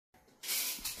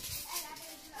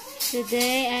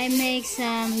Today I make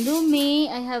some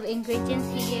lome. I have ingredients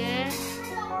here.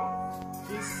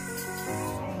 This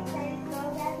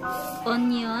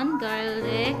onion,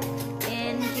 garlic,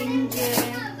 and ginger,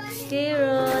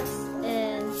 carrots,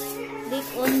 and big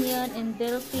onion, and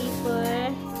bell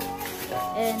pepper,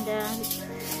 and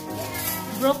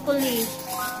broccoli,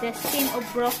 the skin of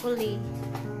broccoli,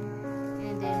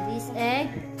 and then this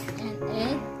egg,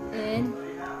 and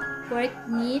pork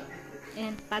meat,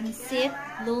 and pancit,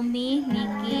 lome,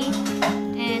 Mickey,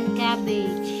 and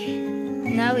cabbage.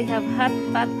 Now we have hot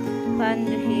pot pan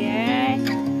here.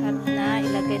 Hot na.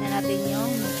 Ilagay na natin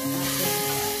yung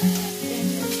then,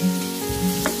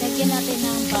 lagyan natin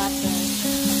ng butter.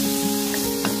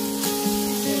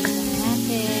 Lagyan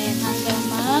natin hanggang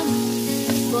mag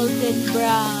golden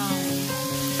brown.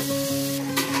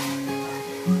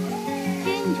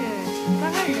 Ginger,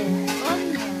 garlic,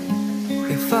 onion.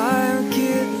 If I'm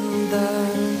kidding,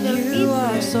 then you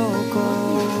are so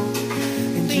cold.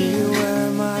 And you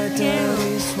wear my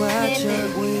dirty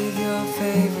sweatshirt with your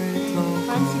favorite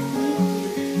logo.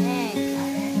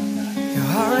 Your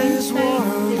heart is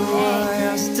warm,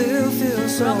 boy, I still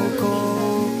feel so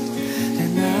cold.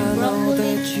 And I know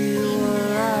that you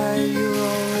were right, you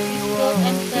only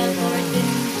want the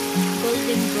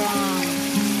golden brown.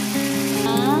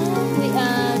 We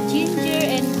have ginger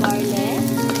and garlic.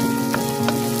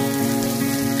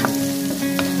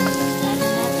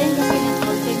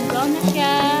 Na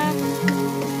siya.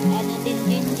 Add natin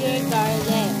ginger,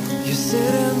 garlic. You sit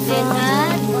in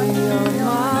front of your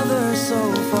mother's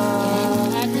sofa,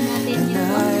 and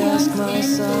I ask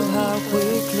myself how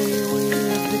quickly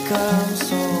we've become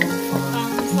so far.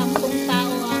 Pang 10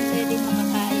 tao ang pwede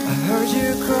makakain. I heard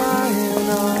you crying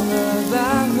on the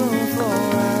bathroom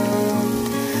floor,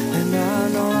 and I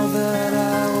know that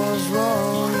I was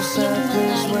wrong. You said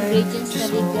please wait, just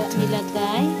hold it.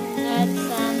 Nilagay at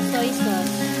some soy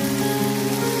sauce.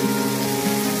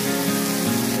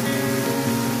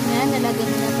 Nalagyan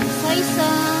na natin soy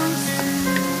sauce.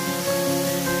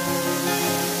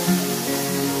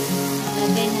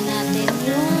 Lagay na natin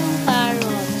yung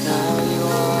carrots. Now you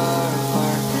are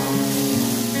far from me.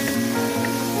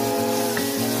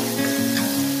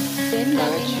 Then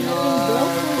lagay na natin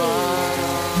broccoli.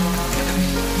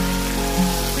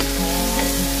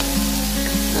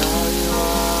 Now you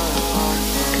are far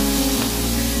from me.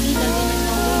 Ilagay na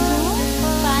natin yung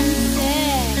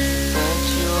pancit. That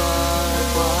you are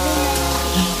far.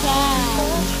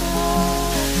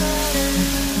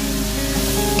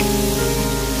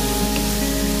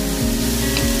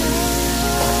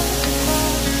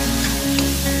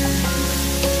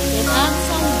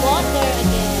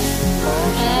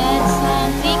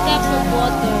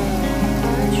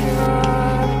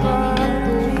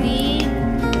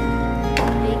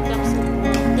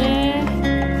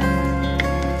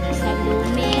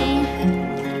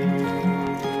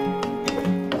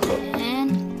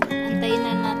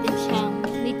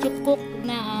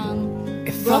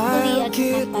 Broccoli at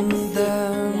saka pancit.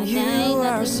 Lagay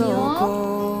natin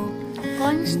yung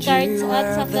cornstarch at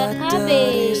saka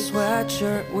cabbage.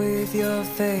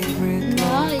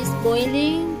 Now is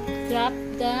boiling. Drop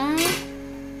the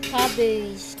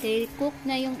cabbage. Okay, cook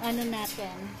na yung ano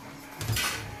natin.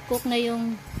 Cook na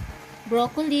yung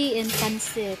broccoli and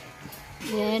pancit.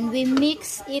 Then we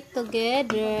mix it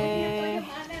together.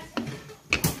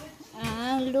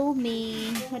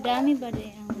 Lome. Madami ba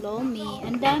rin ang lome?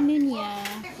 Ang dami niya.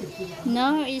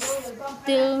 Now is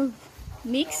still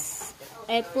mix.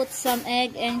 I put some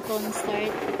egg and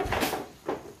cornstarch.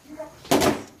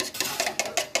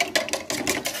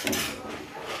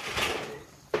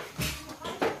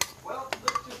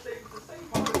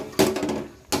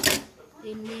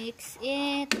 We mix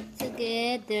it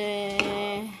together.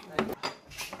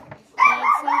 Add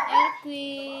some Ecq.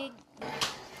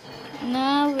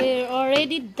 Now we're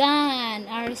already done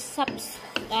our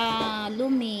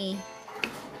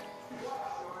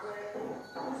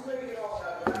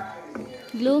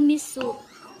lome soup,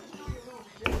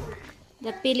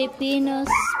 the Filipinos'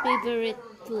 favorite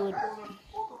food.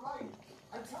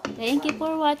 Thank you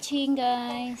for watching,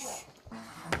 guys.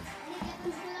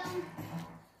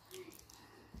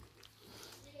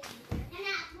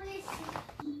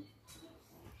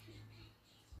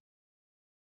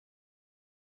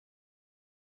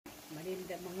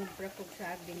 Malinda mga brakog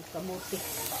sa aging kamote.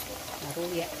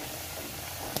 Maruya.